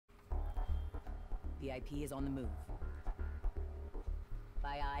VIP is on the move.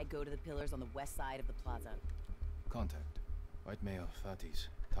 By eye, go to the pillars on the west side of the plaza. Contact. White male, 30s,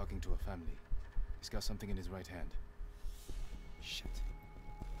 talking to a family. He's got something in his right hand. Shit.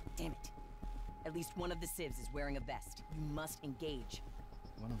 Damn it. At least one of the civs is wearing a vest. You must engage.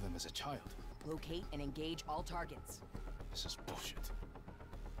 One of them is a child. Locate and engage all targets. This is bullshit.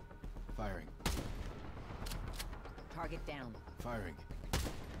 Firing. Target down. Firing.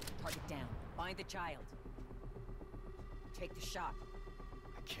 Target down. Find the child. Take the shot.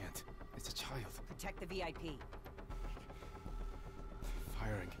 I can't. It's a child. Protect the VIP.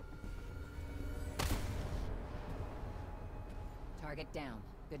 Firing. Target down.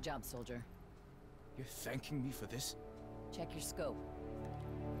 Good job, soldier. You're thanking me for this? Check your scope.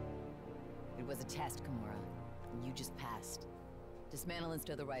 It was a test, Kimura. And you just passed. Dismantle and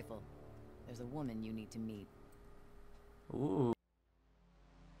stow the rifle. There's a woman you need to meet. Ooh.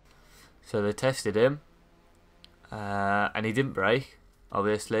 So they tested him. And he didn't break,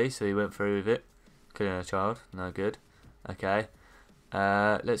 obviously, so he went through with it. Killing a child, no good. Okay.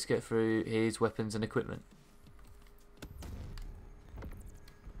 Let's get through his weapons and equipment.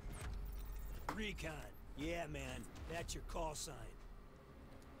 RECON. Yeah, man. That's your call sign.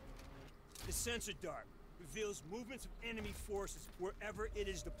 The sensor dart reveals movements of enemy forces wherever it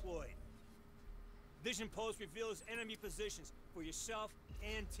is deployed. Vision pulse reveals enemy positions for yourself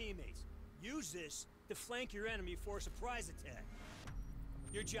and teammates. Use this to flank your enemy for a surprise attack.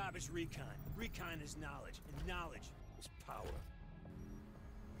 Your job is RECON. RECON is knowledge, and knowledge is power.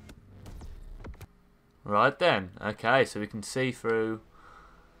 Right then. Okay, so we can see through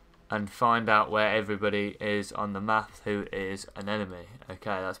and find out where everybody is on the map who is an enemy.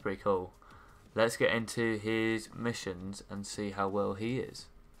 Okay, that's pretty cool. Let's get into his missions and see how well he is.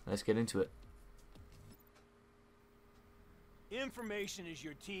 Let's get into it. Information is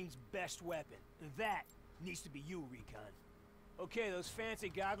your team's best weapon. That needs to be you, RECON. Okay, those fancy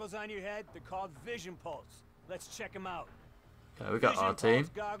goggles on your head, they're called Vision Pulse. Let's check them out. Okay, we got our team. Vision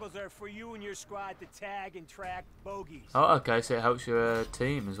Pulse goggles are for you and your squad to tag and track bogeys. Oh, okay, so it helps your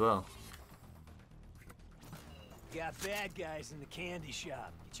team as well. Got bad guys in the candy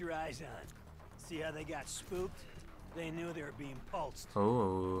shop. Get your eyes on. See how they got spooked? They knew they were being pulsed.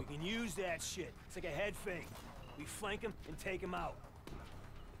 Oh. We can use that shit. It's like a head fake. We flank them and take them out.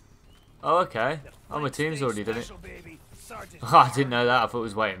 Oh, okay. Oh, my team's already done it. Baby. Oh, I didn't know that. I thought it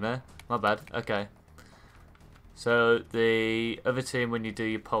was waiting there. My bad. Okay. So the other team, when you do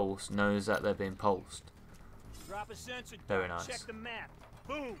your pulse, knows that they're being pulsed. Drop a sensor. Very nice. Check the map.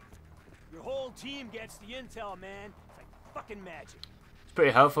 Boom. Your whole team gets the intel, man. It's like fucking magic. It's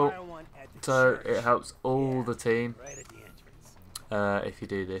pretty helpful. So church. it helps all the team Right at the entrance. if you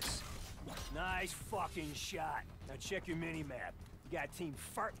do this. Nice fucking shot. Now check your mini map. You got Team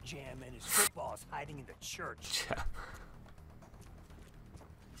Fart Jam and his footballs hiding in the church. Yeah.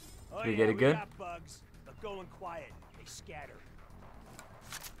 Oh, We yeah, get a we gun? got bugs, but going quiet. They scatter.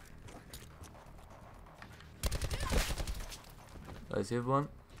 There's the other one.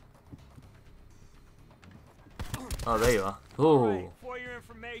 Oh, there you are. Oh. Right, for your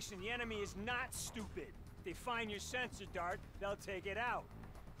information, the enemy is not stupid. If they find your sensor dart, they'll take it out.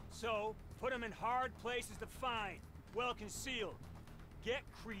 So, put them in hard places to find, well concealed. Get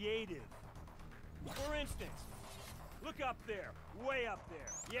creative. For instance, look up there, way up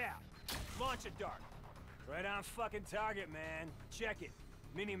there. Yeah, launch a dart. Right on fucking target, man. Check it.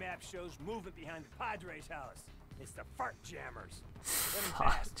 Minimap shows movement behind the Padres' house. It's the Fart Jammers. Let 'em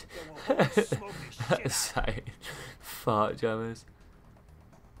pass. They won't smoke the shit out. Fart jammers.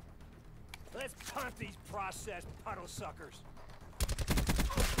 Let's punt these processed puddle suckers.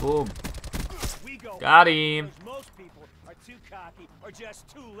 Boom. We go Got him. because most people are too cocky or just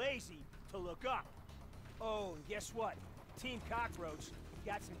too lazy to look up. Oh, and guess what? Team Cockroach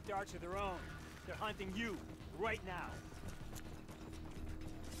got some darts of their own. They're hunting you right now.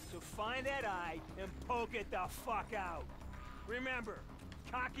 So find that eye and poke it the fuck out. Remember,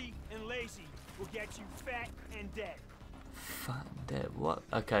 cocky and lazy will get you fat and dead. Fat and dead. What?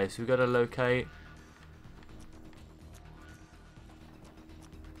 Okay, so we got to locate.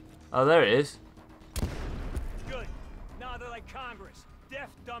 Oh, there it is. Good. Now they're like Congress. Deaf,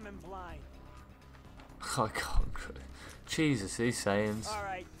 dumb, and blind. I can't. Jesus, these sayings.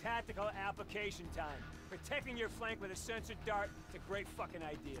 Alright, tactical application time. Protecting your flank with a sensor dart is a great fucking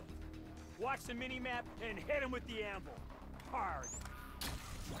idea. Watch the mini-map and hit him with the amble. Hard.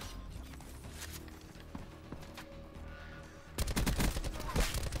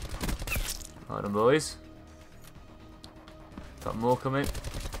 Right then, boys. Got more coming.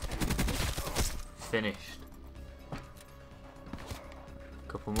 Finished.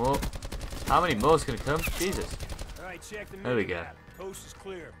 Couple more. How many more's gonna come? Jesus. Alright, check the There we go. map. Coast is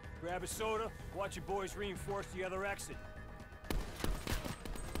clear. Grab a soda, watch your boys reinforce the other exit.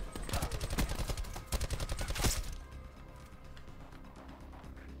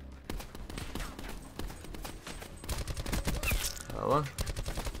 That one.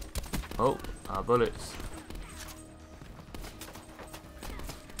 Oh, our bullets.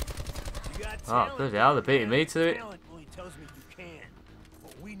 You got Oh, talent, bloody hell, they're beating me to it. Talent only tells me you can.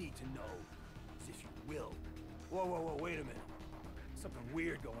 What we need to know is if you will. Whoa, whoa, whoa, wait a minute. Something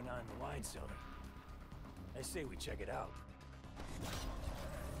weird going on in the wine cellar. I say we check it out.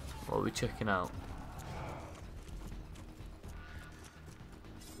 What are we checking out?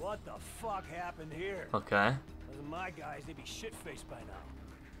 What the fuck happened here? Okay. Those are my guys, they'd be shit-faced by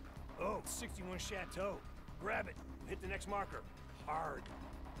now. Oh, 61 Chateau. Grab it. Hit the next marker. Hard.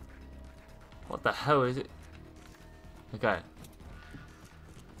 What the hell is it? Okay.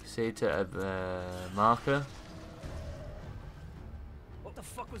 See to marker. What the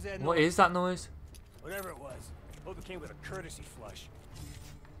fuck was that noise? What is that noise? Whatever it was. Hope it came with a courtesy flush.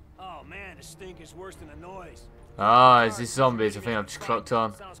 Oh man, the stink is worse than the noise. Ah, is this zombies? I think I've just clocked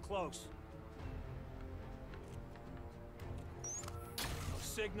on. Sounds close. No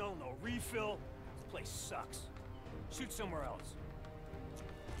signal, no refill. This place sucks. Shoot somewhere else.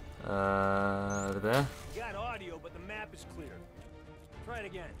 There. You got audio, but the map is clear. Try it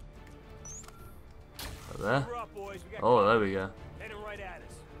again. There. We're up, boys. We got Oh, cover. there we go. Heading right at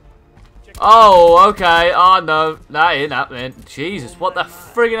us. Check Oh, okay. Oh, no. That ain't happening. Jesus, what the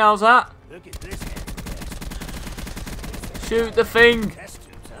friggin' hell's that? Look at this. Shoot the thing. Test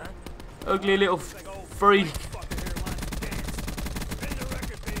tubes, huh? Ugly little freak. Fucker here wants to dance. Bend the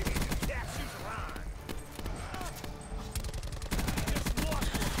record, baby. Cat shoots around. Just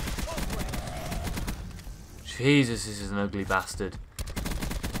lost one. Jesus, this is an ugly bastard.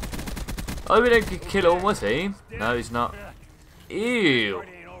 Oh, we don't kill all my team. No, he's not. Ew.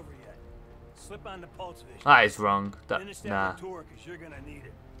 Party ain't over yet. Slip on the pulse vision. That is wrong. Finish that Nah. tour, 'cause you're gonna need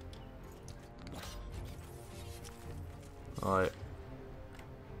it. Alright.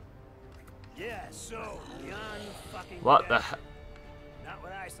 Yeah, so beyond fucking What the death. Not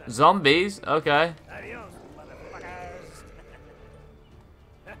what I said. Zombies? Okay. Adios, motherfuckers.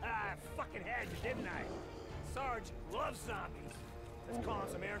 I fucking had you, didn't I? Sarge loves zombies. Let's call in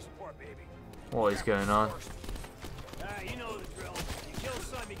some air support, baby. What is going on? You know the drill. You kill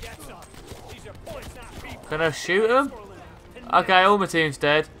some, you get some. These are points, not people. Can I shoot him? Okay, all my team's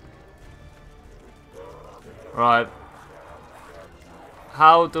dead. Right.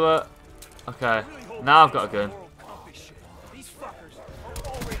 How do I... Okay. Now I've got a gun. These fuckers are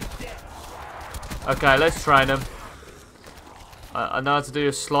already dead. Okay, let's train them. I know how to do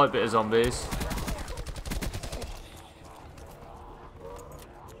a slight bit of zombies.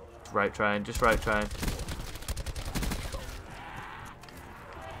 Right train, just right train.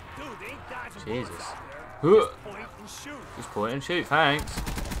 Dude, they ain't dodging Jesus. bullets out there. Huh. Point and shoot. Just point and shoot, thanks.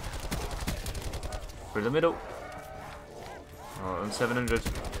 Through the middle. Oh, and 700.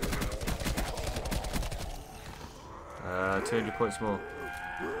 200 points more.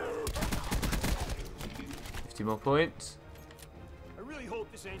 50 more points. I really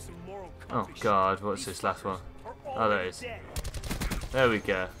hope this ain't some moral Oh comfy god, shit. what's These this last one? fuckers are Oh, there already it is. dead. There we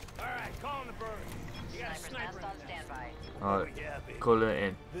go. Alright, calling the bird. You got a sniper in there. Alright, Yeah, baby. calling it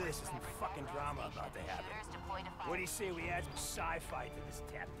in. This is some fucking drama about to happen. What do you say we add some sci-fi to this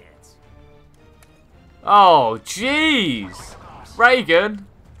tap dance? Oh, jeez! Reagan!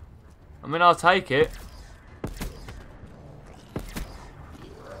 I mean, I'll take it.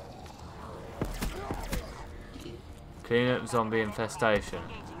 Clean up zombie infestation.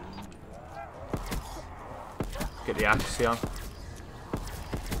 Get the accuracy on.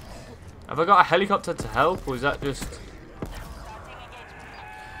 Have I got a helicopter to help, or is that just...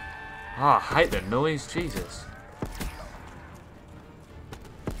 Oh, I hate the noise, Jesus.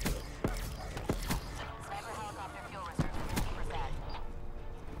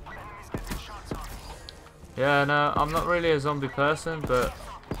 Yeah, no, I'm not really a zombie person, but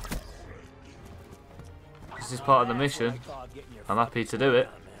this is part of the mission. I'm happy to do it.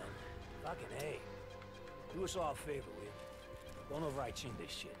 Fucking hey. Do us all a favor, will you? Don't overchin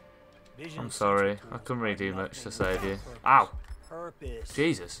this shit. Vision I'm and sorry, sensor I tools couldn't really do provide much to nothing save you. but purpose. Ow! Purpose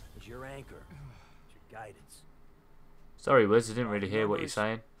Jesus. is your anchor, it's your guidance. Sorry, Wiz, I didn't really hear what you're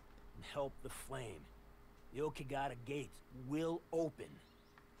saying. And help the flame. The Okigata gate will open.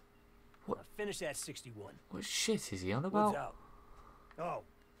 What? Now finish that 61. What shit is he on Woods about? out. Oh,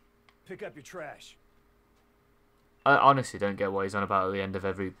 pick up your trash. I honestly don't get what he's on about at the end of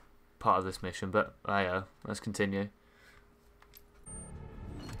every part of this mission, but let's continue.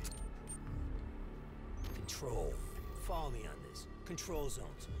 control. Follow me on this. Control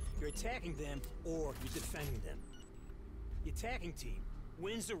zones. You're attacking them or you're defending them. The attacking team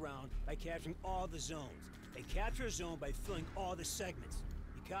wins the round by capturing all the zones. They capture a zone by filling all the segments.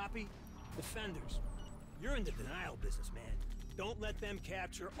 You copy? Defenders. You're in the denial business, man. Don't let them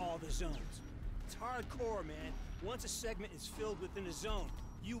capture all the zones. It's hardcore, man. Once a segment is filled within a zone,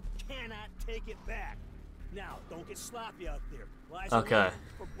 you cannot take it back. Now, don't get sloppy out there. Lies Okay.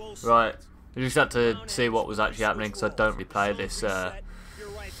 for both Right. sides. We just had to see what was actually happening because I don't really play this You're right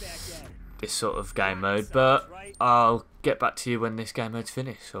back at it. this sort of game mode. But I'll get back to you when this game mode's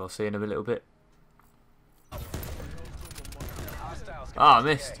finished. So I'll see you in a little bit. Ah, I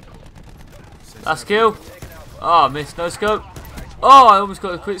missed. Last kill. Ah, I missed. No scope. Oh, I almost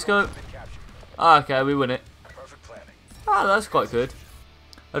got a quick scope. Ah, okay, we win it. Ah, that's quite good.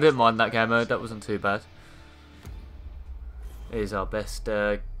 I didn't mind that game mode. That wasn't too bad. Here's our best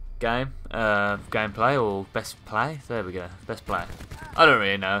gameplay or best play. There we go. Best play. I don't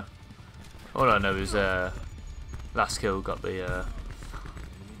really know. All I know is last kill got the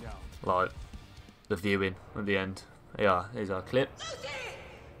like the viewing at the end. Yeah, here's our clip. Lucy!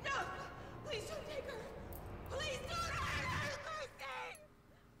 No! Please don't take her! Please don't hurt her,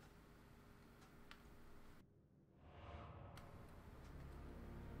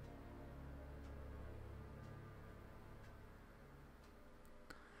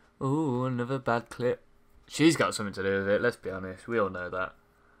 Lucy! Ooh, another bad clip. She's got something to do with it, let's be honest. We all know that.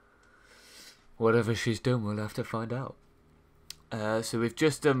 Whatever she's done, we'll have to find out. So we've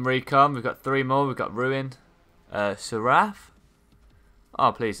just done Recon. We've got 3 more. We've got Ruin. Seraph?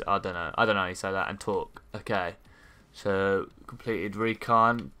 Oh, please. I don't know. I don't know how you say that. And Talk. Okay. So, completed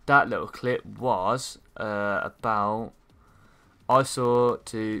Recon. That little clip was about... I swore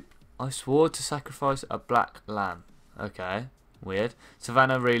to sacrifice a black lamb. Okay. Weird.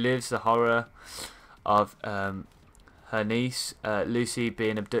 Savannah relives the horror of her niece, Lucy,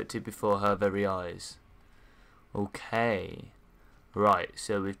 being abducted before her very eyes. Okay. Right,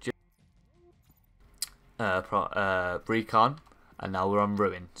 so we've just Recon, and now we're on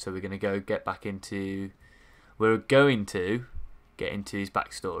Ruin. So we're going to get into his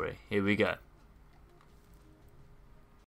backstory. Here we go.